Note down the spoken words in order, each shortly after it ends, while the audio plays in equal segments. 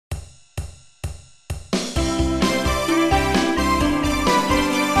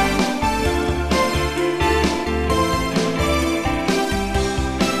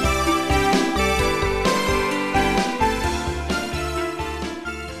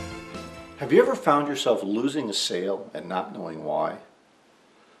Have you ever found yourself losing a sale and not knowing why?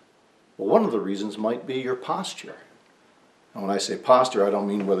 Well, one of the reasons might be your posture. And when I say posture, I don't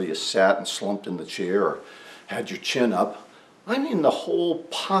mean whether you sat and slumped in the chair or had your chin up. I mean the whole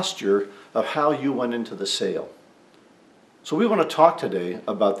posture of how you went into the sale. So we want to talk today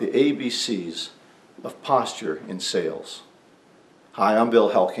about the ABCs of posture in sales. Hi, I'm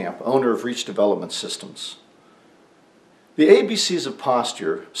Bill Hellkamp, owner of Reach Development Systems. The ABCs of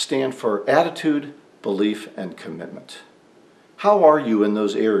posture stand for attitude, belief, and commitment. How are you in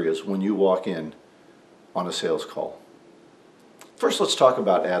those areas when you walk in on a sales call? First, let's talk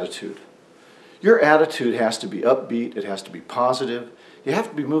about attitude. Your attitude has to be upbeat, it has to be positive, you have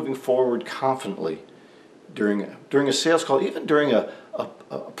to be moving forward confidently during a sales call, even during a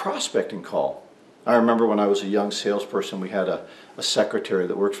prospecting call. I remember when I was a young salesperson, we had a secretary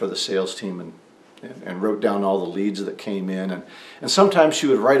that worked for the sales team and wrote down all the leads that came in, and sometimes she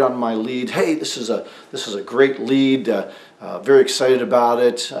would write on my lead, "Hey, this is a great lead, very excited about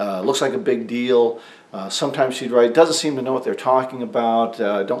it, looks like a big deal." Sometimes she'd write, "Doesn't seem to know what they're talking about,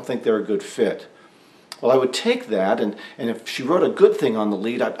 don't think they're a good fit." Well, I would take that, and if she wrote a good thing on the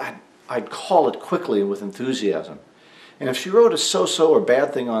lead, I'd call it quickly and with enthusiasm. And if she wrote a so-so or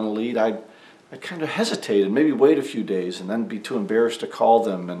bad thing on the lead, I'd kind of hesitate and maybe wait a few days and then be too embarrassed to call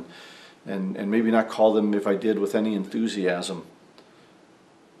them and maybe not call them if I did with any enthusiasm.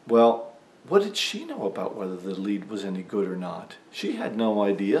 Well, what did she know about whether the lead was any good or not? She had no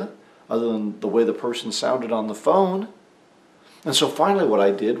idea other than the way the person sounded on the phone. And so finally what I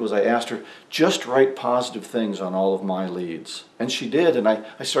did was I asked her, just write positive things on all of my leads. And she did, and I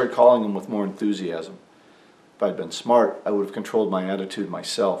started calling them with more enthusiasm. If I'd been smart, I would have controlled my attitude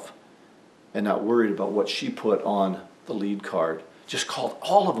myself and not worried about what she put on the lead card. Just called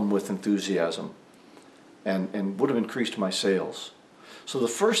all of them with enthusiasm and would have increased my sales. So the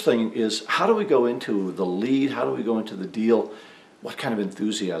first thing is, how do we go into the lead? How do we go into the deal? What kind of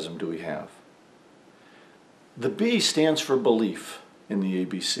enthusiasm do we have? The B stands for belief in the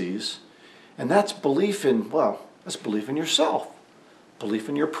ABCs, and that's belief in, well, that's belief in yourself, belief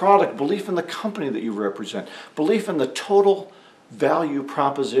in your product, belief in the company that you represent, belief in the total value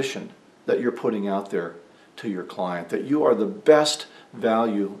proposition that you're putting out there to your client, that you are the best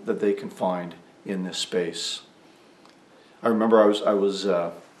value that they can find in this space. I remember I was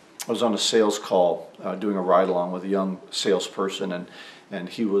on a sales call doing a ride-along with a young salesperson, and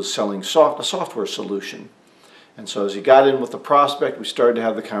he was selling a software solution. And so as he got in with the prospect, we started to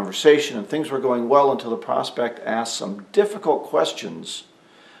have the conversation, and things were going well until the prospect asked some difficult questions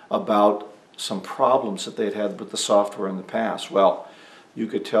about some problems that they'd had with the software in the past. Well, you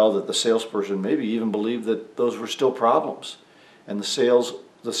could tell that the salesperson maybe even believed that those were still problems. And the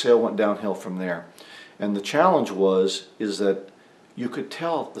sale went downhill from there. And the challenge is that you could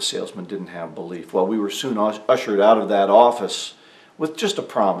tell the salesman didn't have belief. Well, we were soon ushered out of that office with just a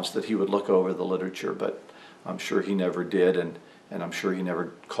promise that he would look over the literature, but I'm sure he never did, and I'm sure he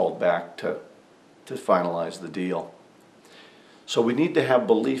never called back to finalize the deal. So we need to have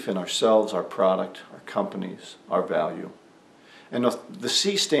belief in ourselves, our product, our companies, our value. And the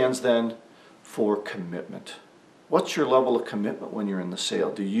C stands then for commitment. What's your level of commitment when you're in the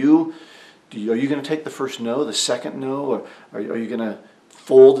sale? Are you going to take the first no, the second no, or are you going to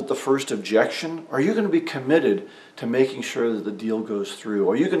fold at the first objection? Are you going to be committed to making sure that the deal goes through?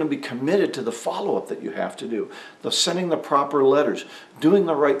 Are you going to be committed to the follow-up that you have to do, the sending the proper letters, doing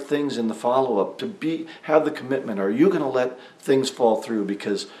the right things in the follow-up, to have the commitment? Are you going to let things fall through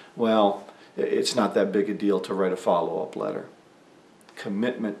because, well, it's not that big a deal to write a follow-up letter?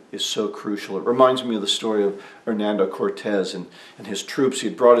 Commitment is so crucial. It reminds me of the story of Hernando Cortez and his troops. He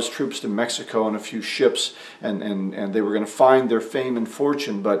had brought his troops to Mexico on a few ships, and they were going to find their fame and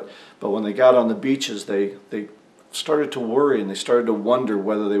fortune, but when they got on the beaches, they started to worry, and they started to wonder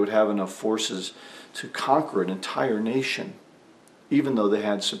whether they would have enough forces to conquer an entire nation, even though they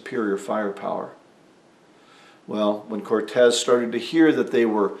had superior firepower. Well, when Cortez started to hear that they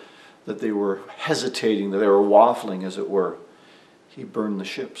were hesitating, that they were waffling, as it were, he burned the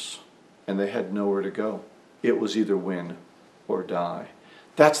ships, and they had nowhere to go. It was either win or die.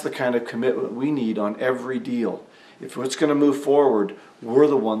 That's the kind of commitment we need on every deal. If it's going to move forward, we're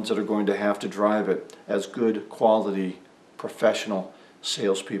the ones that are going to have to drive it as good quality, professional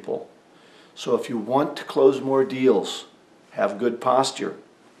salespeople. So if you want to close more deals, have good posture.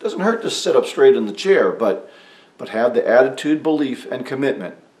 It doesn't hurt to sit up straight in the chair, but have the attitude, belief, and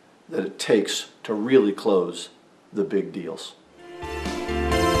commitment that it takes to really close the big deals.